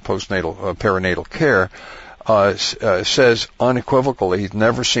prenatal and postnatal perinatal care, says unequivocally he's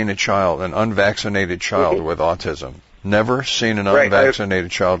never seen an unvaccinated child with autism. Never seen an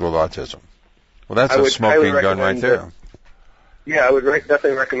unvaccinated child with autism. Well, that's a smoking gun right there. I would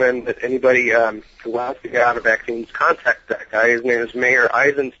definitely recommend that anybody who wants to get out of vaccines contact that guy. His name is Mayer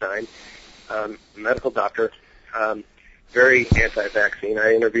Eisenstein, medical doctor, very anti-vaccine.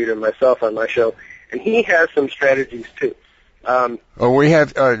 I interviewed him myself on my show, and he has some strategies too. We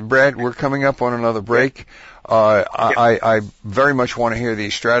have Brad. We're coming up on another break. I very much want to hear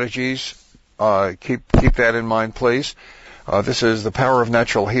these strategies. Keep that in mind, please. This is The Power of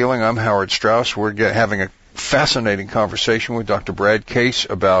Natural Healing. I'm Howard Strauss. We're having a fascinating conversation with Dr. Brad Case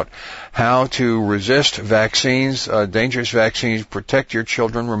about how to resist vaccines, dangerous vaccines, protect your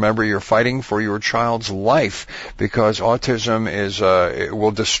children. Remember, you're fighting for your child's life because autism it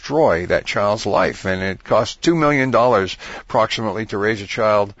will destroy that child's life, and it costs $2 million approximately to raise a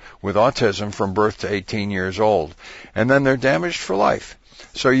child with autism from birth to 18 years old, and then they're damaged for life.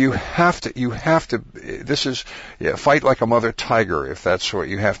 So you have to, this is, fight like a mother tiger if that's what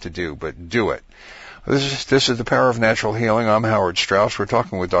you have to do, but do it. This is The Power of Natural Healing. I'm Howard Strauss. We're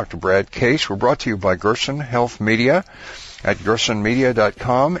talking with Dr. Brad Case. We're brought to you by Gerson Health Media at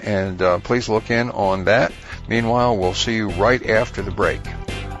gersonmedia.com, and please look in on that. Meanwhile, we'll see you right after the break.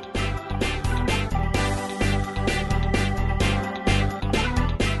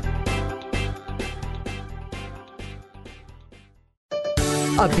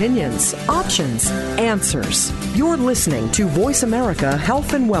 Opinions, options, answers. You're listening to Voice America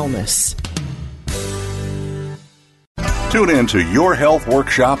Health and Wellness. Tune in to Your Health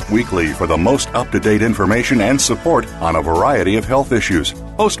Workshop weekly for the most up-to-date information and support on a variety of health issues.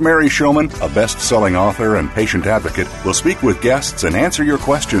 Host Mary Showman, a best-selling author and patient advocate, will speak with guests and answer your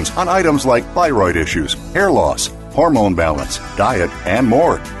questions on items like thyroid issues, hair loss, hormone balance, diet, and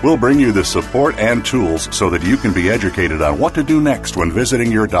more. We'll bring you the support and tools so that you can be educated on what to do next when visiting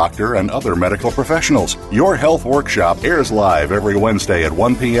your doctor and other medical professionals. Your Health Workshop airs live every Wednesday at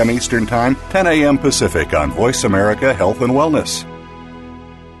 1 p.m. Eastern Time, 10 a.m. Pacific on Voice America Health and Wellness.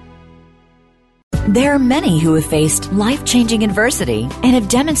 There are many who have faced life-changing adversity and have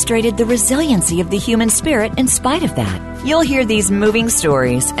demonstrated the resiliency of the human spirit in spite of that. You'll hear these moving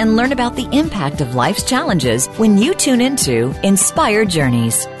stories and learn about the impact of life's challenges when you tune into Inspired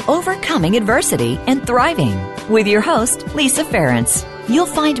Journeys, Overcoming Adversity and Thriving, with your host, Lisa Ferrance. You'll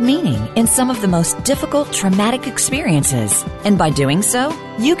find meaning in some of the most difficult, traumatic experiences, and by doing so,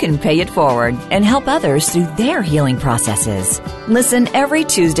 you can pay it forward and help others through their healing processes. Listen every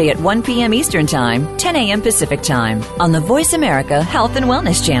Tuesday at 1 p.m. Eastern Time, 10 a.m. Pacific Time on the Voice America Health and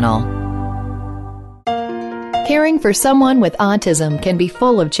Wellness Channel. Caring for someone with autism can be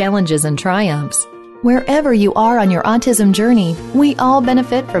full of challenges and triumphs. Wherever you are on your autism journey, we all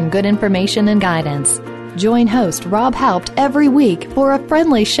benefit from good information and guidance. Join host Rob Haupt every week for a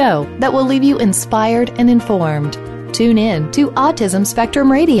friendly show that will leave you inspired and informed. Tune in to Autism Spectrum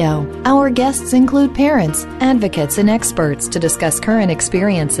Radio. Our guests include parents, advocates, and experts to discuss current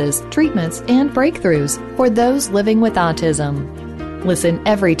experiences, treatments, and breakthroughs for those living with autism. Listen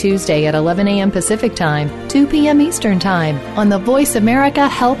every Tuesday at 11 a.m. Pacific Time, 2 p.m. Eastern Time on the Voice America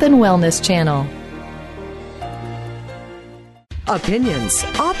Health and Wellness Channel. Opinions,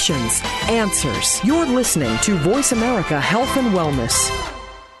 options, answers. You're listening to Voice America Health and Wellness.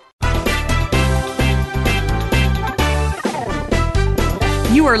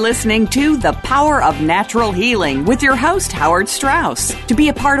 You are listening to The Power of Natural Healing with your host, Howard Strauss. To be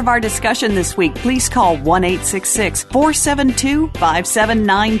a part of our discussion this week, please call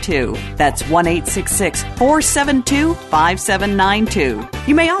 1-866-472-5792. That's 1-866-472-5792.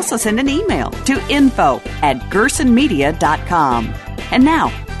 You may also send an email to info@gersonmedia.com. And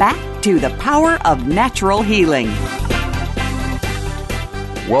now, back to The Power of Natural Healing.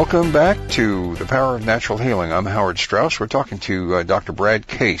 Welcome back to The Power of Natural Healing. I'm Howard Strauss. We're talking to Dr. Brad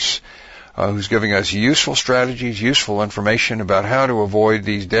Case, who's giving us useful strategies, useful information about how to avoid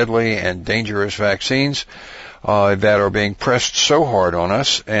these deadly and dangerous vaccines that are being pressed so hard on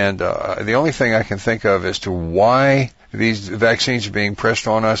us. And the only thing I can think of as to why these vaccines being pressed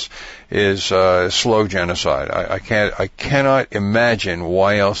on us is slow genocide. I cannot imagine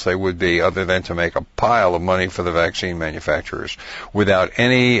why else they would be, other than to make a pile of money for the vaccine manufacturers without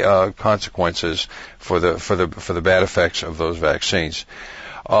any consequences for the bad effects of those vaccines.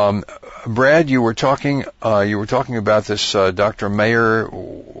 Brad, you were talking about this Dr. Mayer,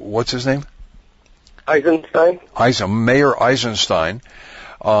 what's his name? Eisenstein. Mayer Eisenstein,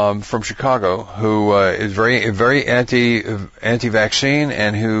 from Chicago, who is very anti-vaccine,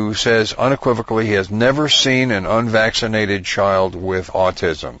 and who says unequivocally he has never seen an unvaccinated child with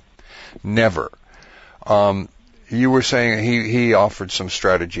autism. Never. You were saying he offered some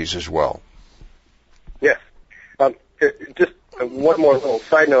strategies as well. Yes. Just one more little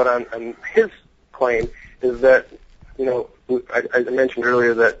side note on his claim is that, I mentioned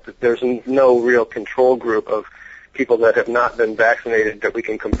earlier that there's no real control group of people that have not been vaccinated that we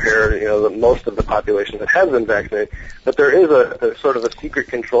can compare, most of the population that has been vaccinated. But there is a sort of a secret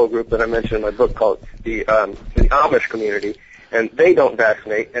control group that I mentioned in my book called the Amish community, and they don't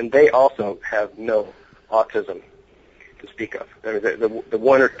vaccinate, and they also have no autism to speak of. I mean, the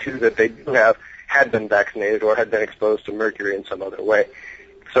one or two that they do have had been vaccinated or had been exposed to mercury in some other way.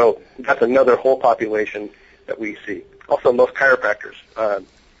 So that's another whole population that we see. Also, most chiropractors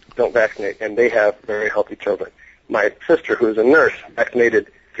don't vaccinate, and they have very healthy children. My sister, who is a nurse, vaccinated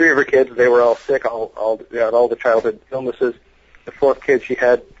 3 of her kids. They were all sick, all the childhood illnesses. The 4th kid she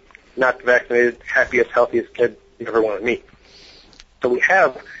had, not vaccinated, happiest, healthiest kid you ever want to meet. So we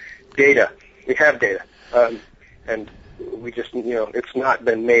have data. And we just, it's not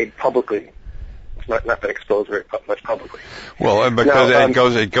been made publicly. It's not been exposed very much publicly. Well,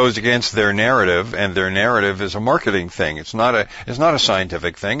 because it goes against their narrative, and their narrative is a marketing thing. It's not a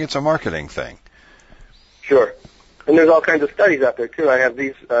scientific thing. It's a marketing thing. Sure. And there's all kinds of studies out there too. I have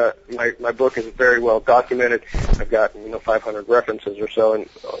these. My book is very well documented. I've got 500 references or so, and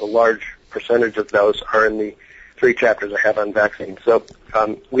a large percentage of those are in the 3 chapters I have on vaccines. So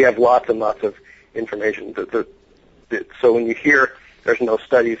we have lots and lots of information. So when you hear there's no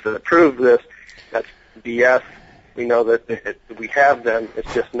studies that prove this, that's BS. We know that we have them.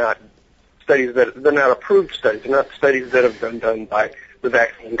 It's just not studies they're not approved studies. They're not studies that have been done by the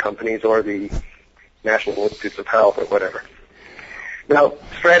vaccine companies or the National Institutes of Health or whatever. Now,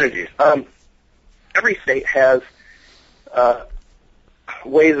 strategies. Every state has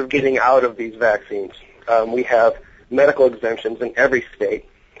ways of getting out of these vaccines. We have medical exemptions in every state.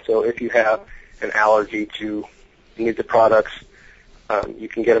 So if you have an allergy to any of the products, you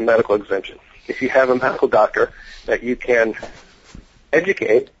can get a medical exemption. If you have a medical doctor that you can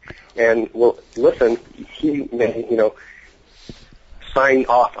educate and will listen, he may, sign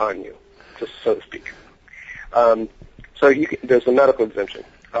off on you, just so to speak. So there's a medical exemption.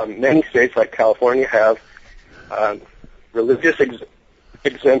 Many states, like California, have religious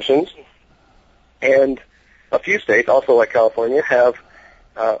exemptions, and a few states, also like California, have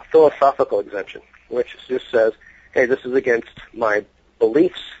philosophical exemption, which just says, hey, this is against my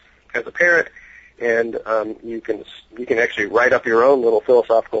beliefs as a parent, and you can actually write up your own little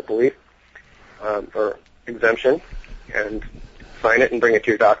philosophical belief or exemption and sign it and bring it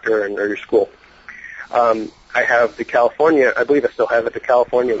to your doctor or your school. I have the California, I believe I still have it, the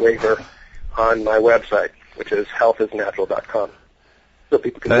California waiver on my website, which is healthisnatural.com. So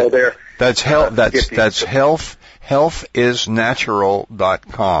people can go there. That's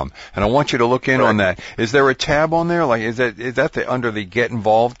healthisnatural.com. And I want you to look in on that. Is there a tab on there? Like, is that under the Get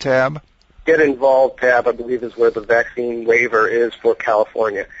Involved tab? Get Involved tab, I believe, is where the vaccine waiver is for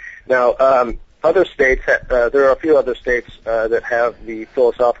California. Now, other states, there are a few other states that have the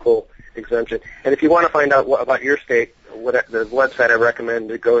philosophical exemption. And if you want to find out about your state, the website I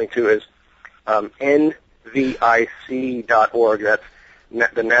recommend going to is NVIC.org. That's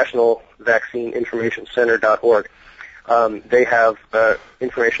the National Vaccine Information Center.org. They have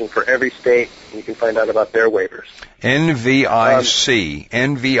information for every state, and you can find out about their waivers. NVIC.org.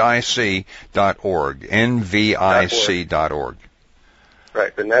 NVIC.org.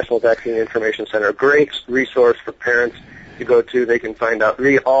 Right, the National Vaccine Information Center. A great resource for parents to go to. They can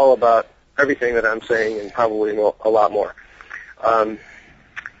read all about everything that I'm saying and probably a lot more.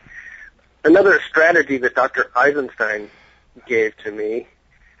 Another strategy that Dr. Eisenstein gave to me,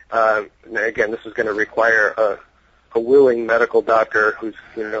 and again, this is going to require a willing medical doctor who's,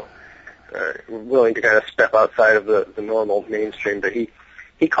 willing to kind of step outside of the normal mainstream, but he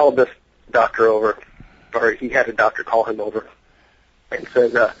called this doctor over, or he had a doctor call him over and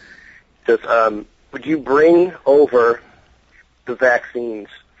said, would you bring over the vaccines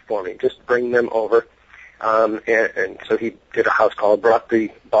for me? Just bring them over. And so he did a house call, brought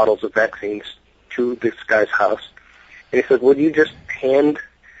the bottles of vaccines to this guy's house, And he said, would you just hand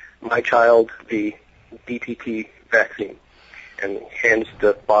my child the DPT vaccine? And hands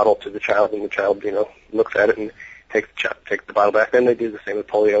the bottle to the child, and the child, looks at it and takes the bottle back. Then they do the same with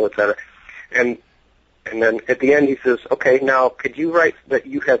polio, et cetera. And then at the end he says, okay, now could you write that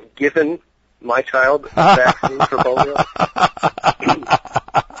you have given my child the vaccine for polio?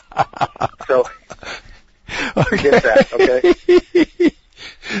 So, get that, okay?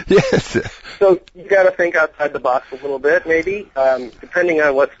 Yes. So you got to think outside the box a little bit, maybe, depending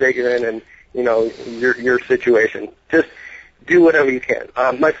on what state you're in and, your situation. Just do whatever you can.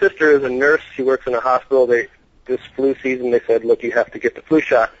 My sister is a nurse. She works in a hospital. This flu season, they said, look, you have to get the flu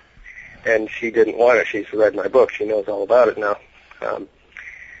shot. And she didn't want it. She's read my book. She knows all about it now.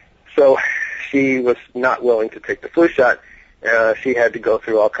 So she was not willing to take the flu shot. She had to go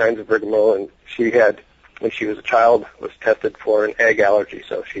through all kinds of rigmarole, and she had, when she was a child, was tested for an egg allergy.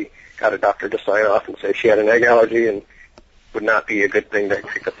 So she got a doctor to sign off and say she had an egg allergy and would not be a good thing to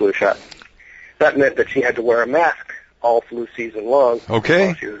take the flu shot. That meant that she had to wear a mask all flu season long while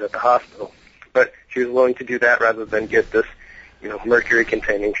she was at the hospital. But she was willing to do that rather than get this,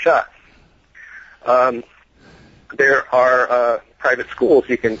 mercury-containing shot. There are private schools.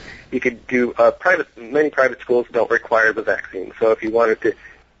 You could do many private schools don't require the vaccine. So if you wanted to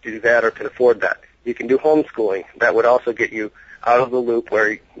do that or could afford that, you can do homeschooling. That would also get you out of the loop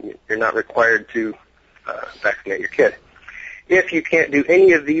where you're not required to vaccinate your kid. If you can't do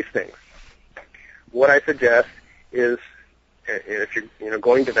any of these things, what I suggest is, if you're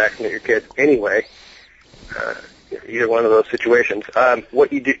going to vaccinate your kid anyway, either one of those situations,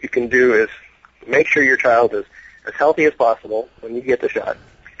 what you can do is make sure your child is as healthy as possible when you get the shot,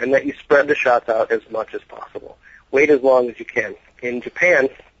 and that you spread the shots out as much as possible. Wait as long as you can. In Japan,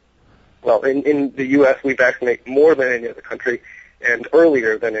 in the U.S., we vaccinate more than any other country and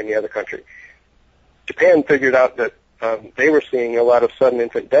earlier than any other country. Japan figured out that they were seeing a lot of sudden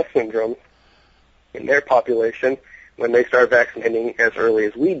infant death syndrome in their population when they started vaccinating as early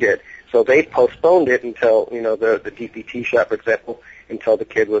as we did. So they postponed it until, the DPT shot, for example, until the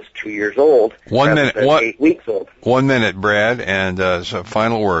kid was 2 years old. 1 minute. 8 weeks old. 1 minute, Brad, and so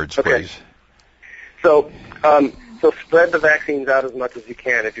final words, please. So spread the vaccines out as much as you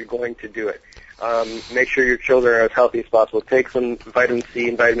can if you're going to do it. Make sure your children are as healthy as possible. Take some vitamin C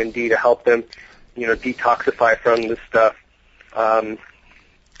and vitamin D to help them, detoxify from this stuff. I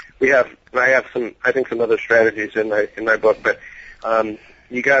have some other strategies in my book, but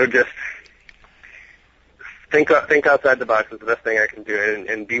you got to just think outside the box is the best thing I can do,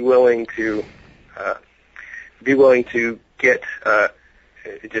 and be willing to get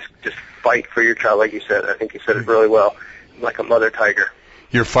just fight for your child, like you said. I think you said it really well, like a mother tiger.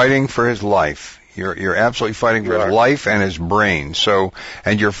 You're fighting for his life. You're absolutely fighting for his life and his brain. So,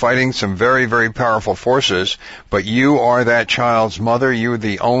 and you're fighting some very, very powerful forces, but you are that child's mother. You're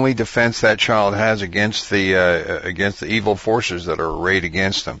the only defense that child has against the evil forces that are arrayed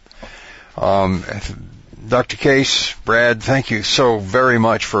against them. Dr. Case, Brad, thank you so very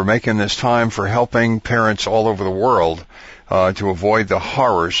much for making this time, for helping parents all over the world to avoid the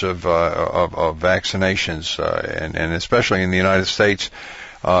horrors of vaccinations, and especially in the United States.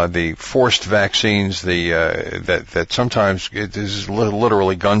 The forced vaccines, that sometimes it is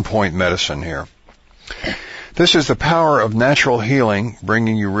literally gunpoint medicine here. This is the power of natural healing,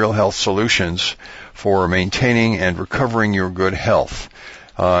 bringing you real health solutions for maintaining and recovering your good health.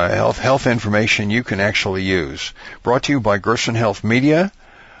 Health information you can actually use. Brought to you by Gerson Health Media.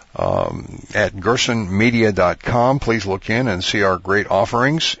 At gersonmedia.com. Please look in and see our great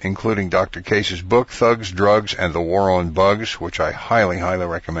offerings, including Dr. Case's book, Thugs, Drugs, and the War on Bugs, which I highly, highly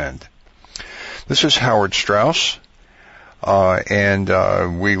recommend. This is Howard Strauss, and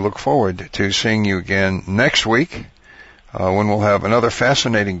we look forward to seeing you again next week when we'll have another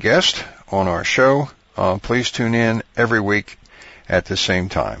fascinating guest on our show. Please tune in every week at the same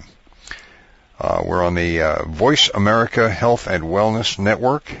time. We're on the Voice America Health and Wellness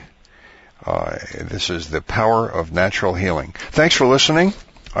Network. This is the power of natural healing. Thanks for listening.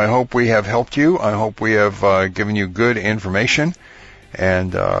 I hope we have helped you. I hope we have given you good information,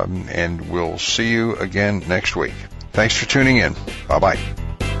 and we'll see you again next week. Thanks for tuning in. Bye-bye.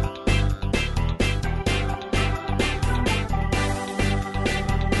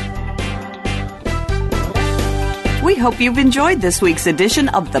 We hope you've enjoyed this week's edition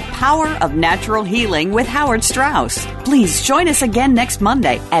of The Power of Natural Healing with Howard Strauss. Please join us again next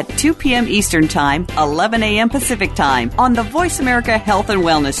Monday at 2 p.m. Eastern Time, 11 a.m. Pacific Time on the Voice America Health and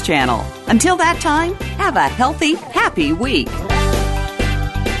Wellness Channel. Until that time, have a healthy, happy week.